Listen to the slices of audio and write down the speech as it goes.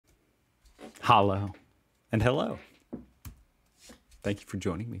Hello and hello. Thank you for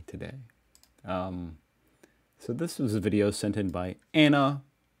joining me today. So this was a video sent in by Anna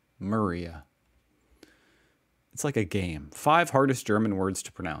Maria. It's like a game. 5 hardest German words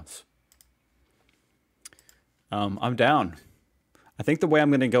to pronounce. I'm down. I think the way I'm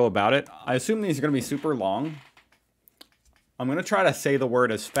going to go about it, I assume these are going to be super long. I'm going to try to say the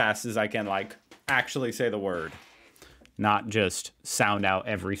word as fast as I can, like, actually say the word. Not just sound out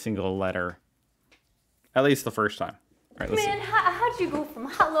every single letter. At least the first time. All right, let's Man, how'd you go from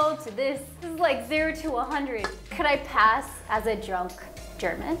hello to this? This is like 0 to 100. Could I pass as a drunk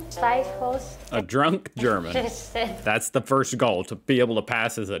German? A drunk German. That's the first goal, to be able to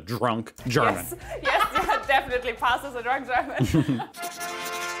pass as a drunk German. Yes, definitely pass as a drunk German.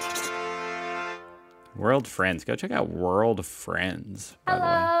 World Friends. Go check out World Friends.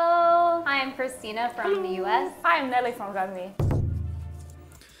 Hello, I'm Christina from the US. Hi, I'm Nelly from Germany.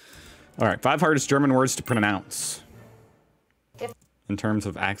 All right, 5 hardest German words to pronounce. If in terms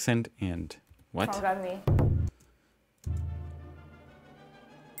of accent and what? From Germany.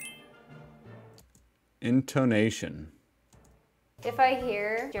 Intonation. If I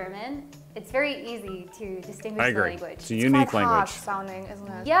hear German, it's very easy to distinguish I agree. the language. It's a unique Quite language. harsh sounding, isn't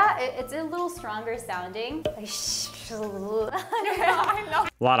it? Yeah, it's a little stronger sounding. I I know.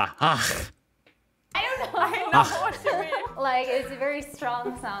 A lot of ah. I know what you mean. Like, it's very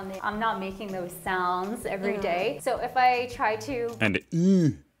strong sounding. I'm not making those sounds every day. So if I try to And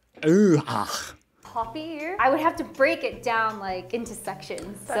ah. copy here, I would have to break it down like into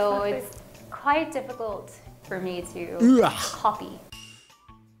sections. So it's quite difficult for me to copy.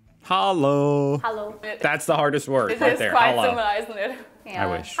 Hello. Hello. That's the hardest word It right is there. quite Hello. similar, isn't it? Yeah. I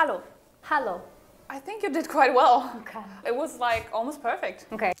wish. Hello. Hello. I think you did quite well. Okay. It was like almost perfect.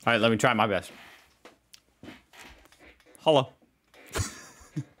 Okay. All right, let me try my best. Hello.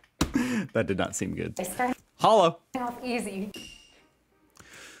 That did not seem good. I started Hello. off easy.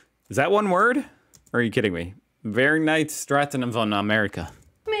 Is that one word? Or are you kidding me? Very nice Stratton von America.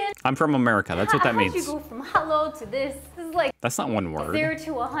 Man, I'm from America. That's what that how'd you means. go from hello to this? This is like That's not one 0 word.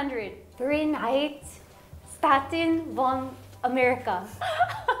 to 100. Very nice Staaten von America.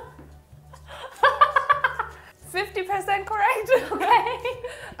 50% correct. Okay.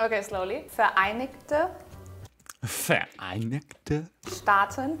 Okay, slowly. Vereinigte Vereinigte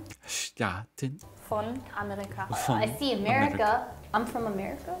Staaten Staaten von Amerika. von I see America. I'm from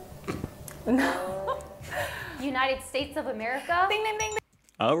America. No. United States of America. Ding, ding, ding, ding.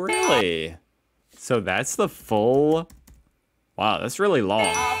 Oh, really? So that's the full... Wow, that's really long.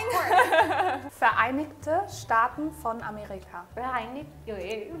 Of course. Vereinigte Staaten von Amerika.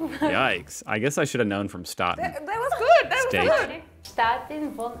 Yikes. I guess I should have known from Staaten. That was good. That Steak. was good.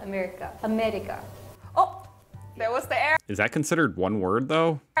 Staaten von America. America. Oh, there was the air. Is that considered one word,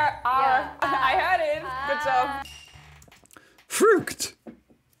 though? I heard it. Good job. Fruit.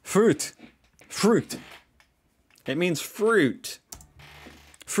 Fruit. Fruit. It means fruit.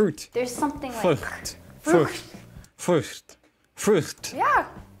 Fruit. There's something like Fruit. Fruit. Fruit. Fruit. Yeah.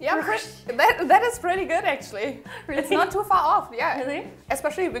 Yeah, that is pretty good actually. It's not too far off, yeah. Really?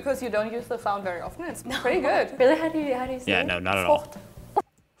 Especially because you don't use the sound very often. It's pretty good. Really? How do you say Yeah, it? no, not at all.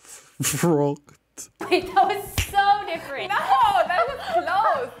 Frucht. Fruit. Wait, that was so different. No, that was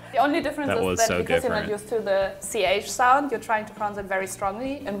close. The only difference That is was that so because you're different. not used to the CH sound, you're trying to pronounce it very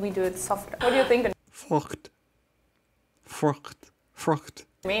strongly, and we do it softer. What do you think it Frucht. Frucht. Frucht.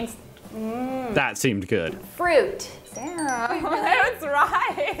 means? That seemed good. Fruit. Damn, that was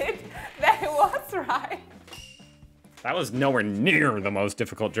right. That was right. That was nowhere near the most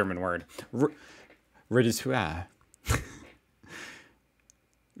difficult German word. Regissoir.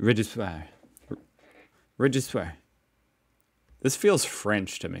 Regissoir. Regissoir. This feels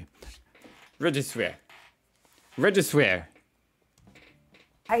French to me. Regissoir. Regissoir.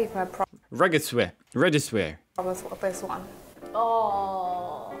 I have Regissoir. Regissoir. problems with this one.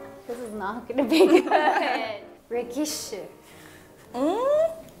 Oh, this is not gonna be good. Regische. Do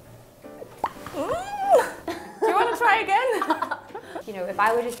you want to try again? You know, if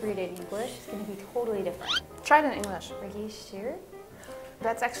I would just read it in English, it's gonna be totally different. Try it in English. Regische.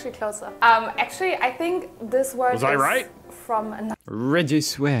 That's actually closer. Actually, I think this word Was I is right? from another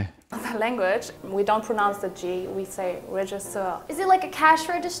Regissoir. language. We don't pronounce the G, we say register. Is it like a cash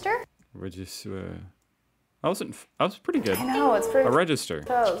register? Regissoir. I was pretty good. I know, it's pretty A register.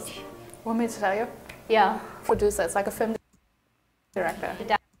 close. Want me to tell you? Yeah. Producer, it's like a film director.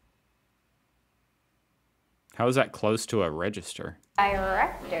 How is that close to a register?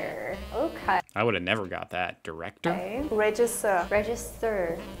 Director. Okay. I would have never got that. Director? Register.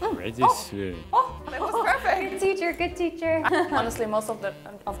 Register. Regissoir. Oh, that was perfect. Perfect. Good teacher, good teacher. Honestly, most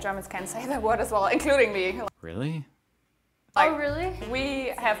of Germans can say that word as well, including me. Really? Oh, really?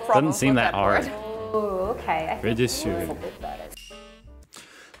 We have Doesn't problems seem with that hard. word. Oh, okay. I think Really it's a should. little bit better.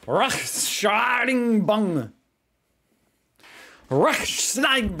 Rachscharing bung.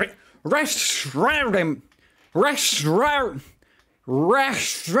 Rachscharing. Rachscharing. Rachscharing.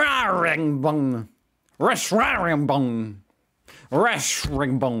 Rachscharing bung. Rachscharing bung.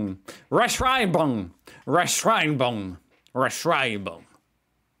 Rachscharing bung. Rachscharing bung. Rachscharing bung. Rachscharing bung.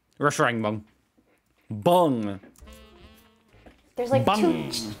 Rachscharing bung. Bung. There's like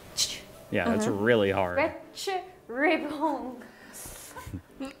Bung. two. Yeah, that's really hard. Ribbon.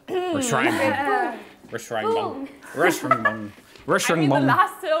 Rachscharing bung. Rachscharing bung. Rachscharing bung. I Rachscharing mean, the bung.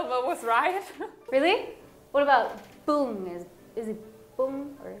 last syllable was right. Really? What about boom? Is it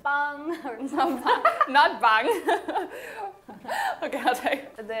boom or bang or something? Not bang. Okay, I'll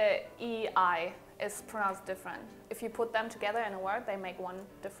take. The EI is pronounced different. If you put them together in a word, they make one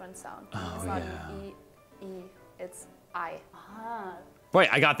different sound. It's not E, it's I. Ah. Wait,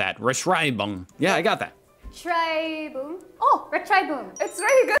 I got that. Rachscharing bung. Yeah, I got that. Try boom. Oh, Retry boom. it's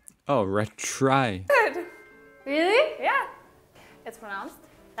really good. Oh, retry. Really? Yeah. It's pronounced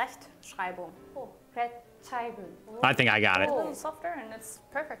Rechtschreibung. Oh, retry boom. I think I got it. A little softer and it's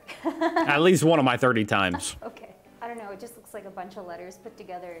perfect. At least one of my 30 times. Okay. I don't know, it just looks like a bunch of letters put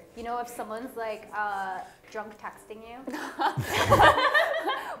together. You know, if someone's like drunk texting you?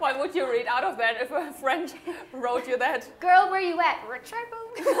 What would you read out of that if a friend wrote you that? Girl, where you at? Retry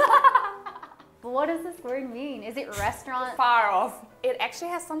boom. But what does this word mean? Is it restaurant? Far off. It actually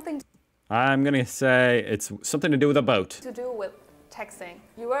has something I'm gonna say it's something to do with a boat. to do with texting.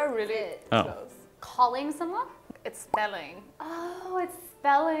 You were really Oh. close. Calling someone? It's spelling. Oh, it's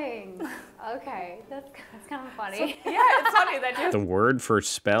spelling. Okay, that's kind of funny. Yeah, it's funny that you The word for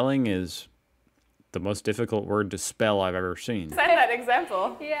spelling is the most difficult word to spell I've ever seen. said that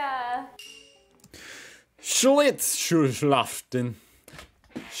example. Yeah. Schlitzschlaften.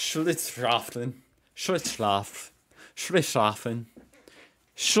 Schlitzschlaften. Schlitzschlaf. Schlitzschlafen.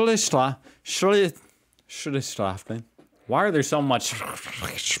 Schlitzschlafen. Why are there so much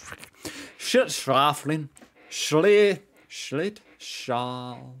Schlitzschlafen? Schlitzschlafen.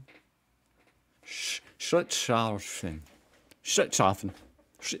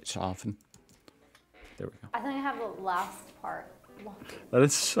 Schlitzschlafen. There we go. I think I have the last part. That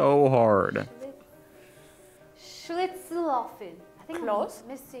is so hard. Schlitzlaufen. I think Close. I'm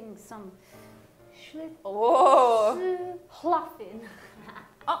missing some. Oh. Schlitzlaufen.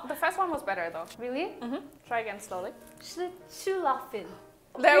 Oh, the first one was better though. Really? Try again slowly. Schlittschuhlaufen.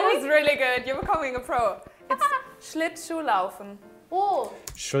 That was really good. You're becoming a pro. It's Schlittschuhlaufen. Oh.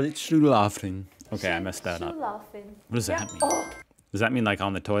 Schlitzschlafen. Okay, I messed that up. Schlittschuhlaufen. What does that mean? Oh. Does that mean like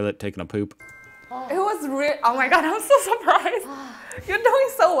on the toilet taking a poop? It was real. Oh my god, I'm so surprised. You're doing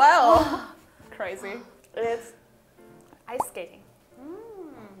so well. Crazy. It's ice skating.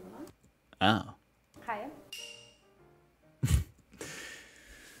 Oh. Okay.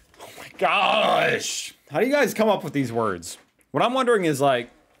 Oh my gosh! How do you guys come up with these words? What I'm wondering is like,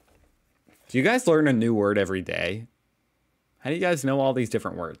 do you guys learn a new word every day? How do you guys know all these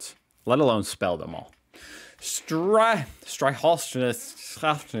different words? Let alone spell them all.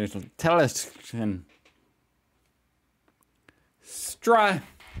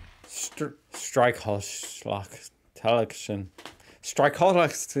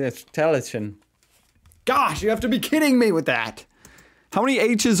 Gosh, you have to be kidding me with that. How many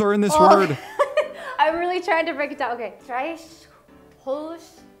H's are in this word? I'm really trying to break it down. Okay.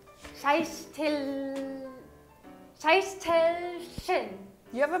 Scheistelchen.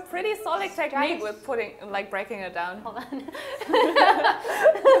 You have a pretty solid technique with putting, like, breaking it down. Hold on.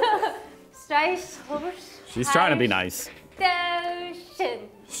 She's trying to be nice. Scheistelchen.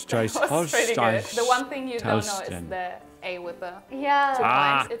 That was pretty good. The one thing you don't know is the A with the Yeah.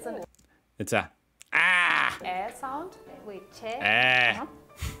 Ah. lines. It's an It's a ah. sound. Wait,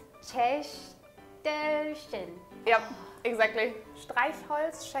 Scheistelchen. Yep, exactly.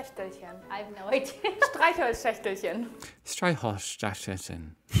 Streichholzschächtelchen. I have no idea. Streichholzschächtelchen.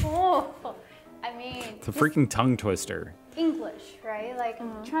 Streichholzschächtelchen. Oh, I mean, It's a freaking tongue twister. English, right? Like,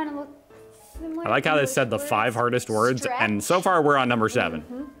 trying to look similar. I like how they said the 5 hardest words, and so far we're on number 7.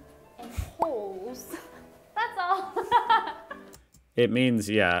 And holes. That's all. It means,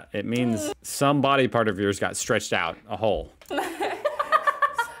 yeah, it means some body part of yours got stretched out, a hole.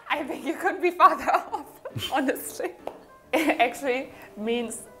 I think you couldn't be farther off, honestly. It actually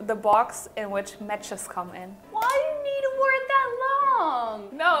means the box in which matches come in. Why do you need a word that long?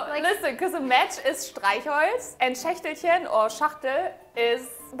 No, Like- listen, because a match is Streichholz and Schächtelchen or Schachtel is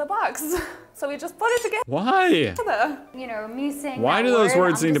the box. So we just put it together. Why? You know, me saying Why that do those word,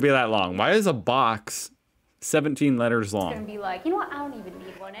 words I'm need to just be that long? Why is a box 17 letters gonna long? be like, you know what? I don't even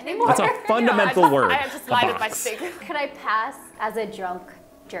need one anymore. That's a fundamental word. I just a light it by box. stick. Could I pass as a drunk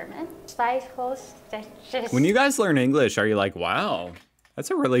German? When you guys learn English, are you like, wow,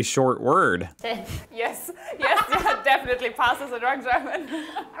 that's a really short word? Yes, yeah, definitely passes a drunk German.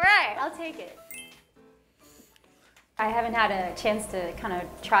 All right, I'll take it. I haven't had a chance to kind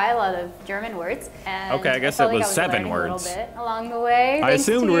of try a lot of German words. And Okay, I guess felt it was 7 learning words. A little bit along the way. I thanks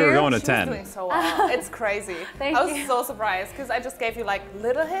assumed to we were you. going to She was 10. doing so well. It's crazy. Thank I was you. so surprised because I just gave you like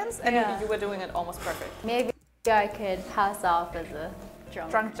little hints and Yeah. you were doing it almost perfect. Maybe I could pass off as a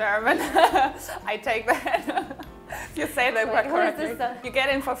Drunk German. I take that. If you say that Like, word what is correctly, this, you get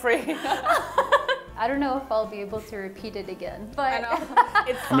in for free. I don't know if I'll be able to repeat it again, but I know.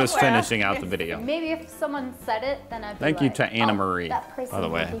 It's I'm just somewhere. finishing out the video. maybe if someone said it, then I'd be Thank you like, to Anna "Oh, Marie, that person by the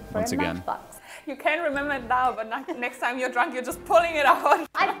way, looking for once a again. matchbox." You can't remember it now, but next time you're drunk, you're just pulling it out.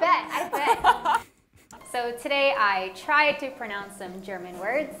 I bet. So today I tried to pronounce some German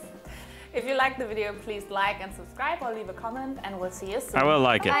words. If you like the video, please like and subscribe or leave a comment, and we'll see you soon. I will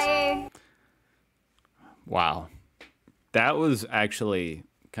like it. Bye. Wow. That was actually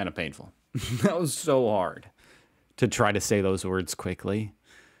kind of painful. That was so hard to try to say those words quickly.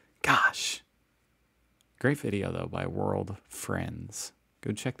 Gosh. Great video, though, by World Friends.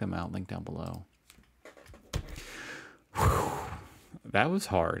 Go check them out. Link down below. Whew. That was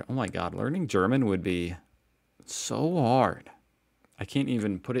hard. Oh, my God. Learning German would be so hard. I can't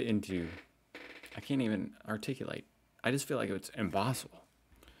even put it into... I can't even articulate. I just feel like it's impossible.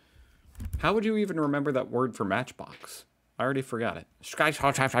 How would you even remember that word for matchbox? I already forgot it.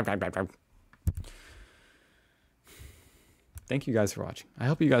 Thank you guys for watching. I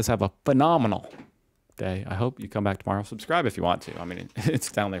hope you guys have a phenomenal day. I hope you come back tomorrow. Subscribe if you want to. I mean,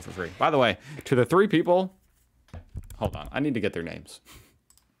 it's down there for free. By the way, to the 3 people, hold on. I need to get their names.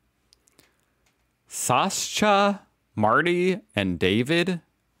 Sascha, Marty, and David.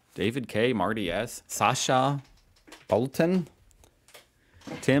 David K, Marty S. Sasha, Bolton,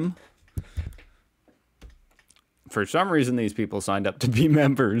 Tim. For some reason, these people signed up to be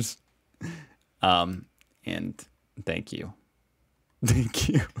members. And thank you. Thank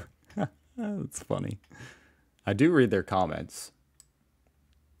you. That's funny. I do read their comments.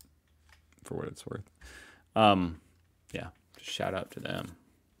 For what it's worth. Yeah, just shout out to them.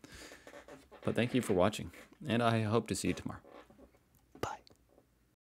 But thank you for watching. And I hope to see you tomorrow.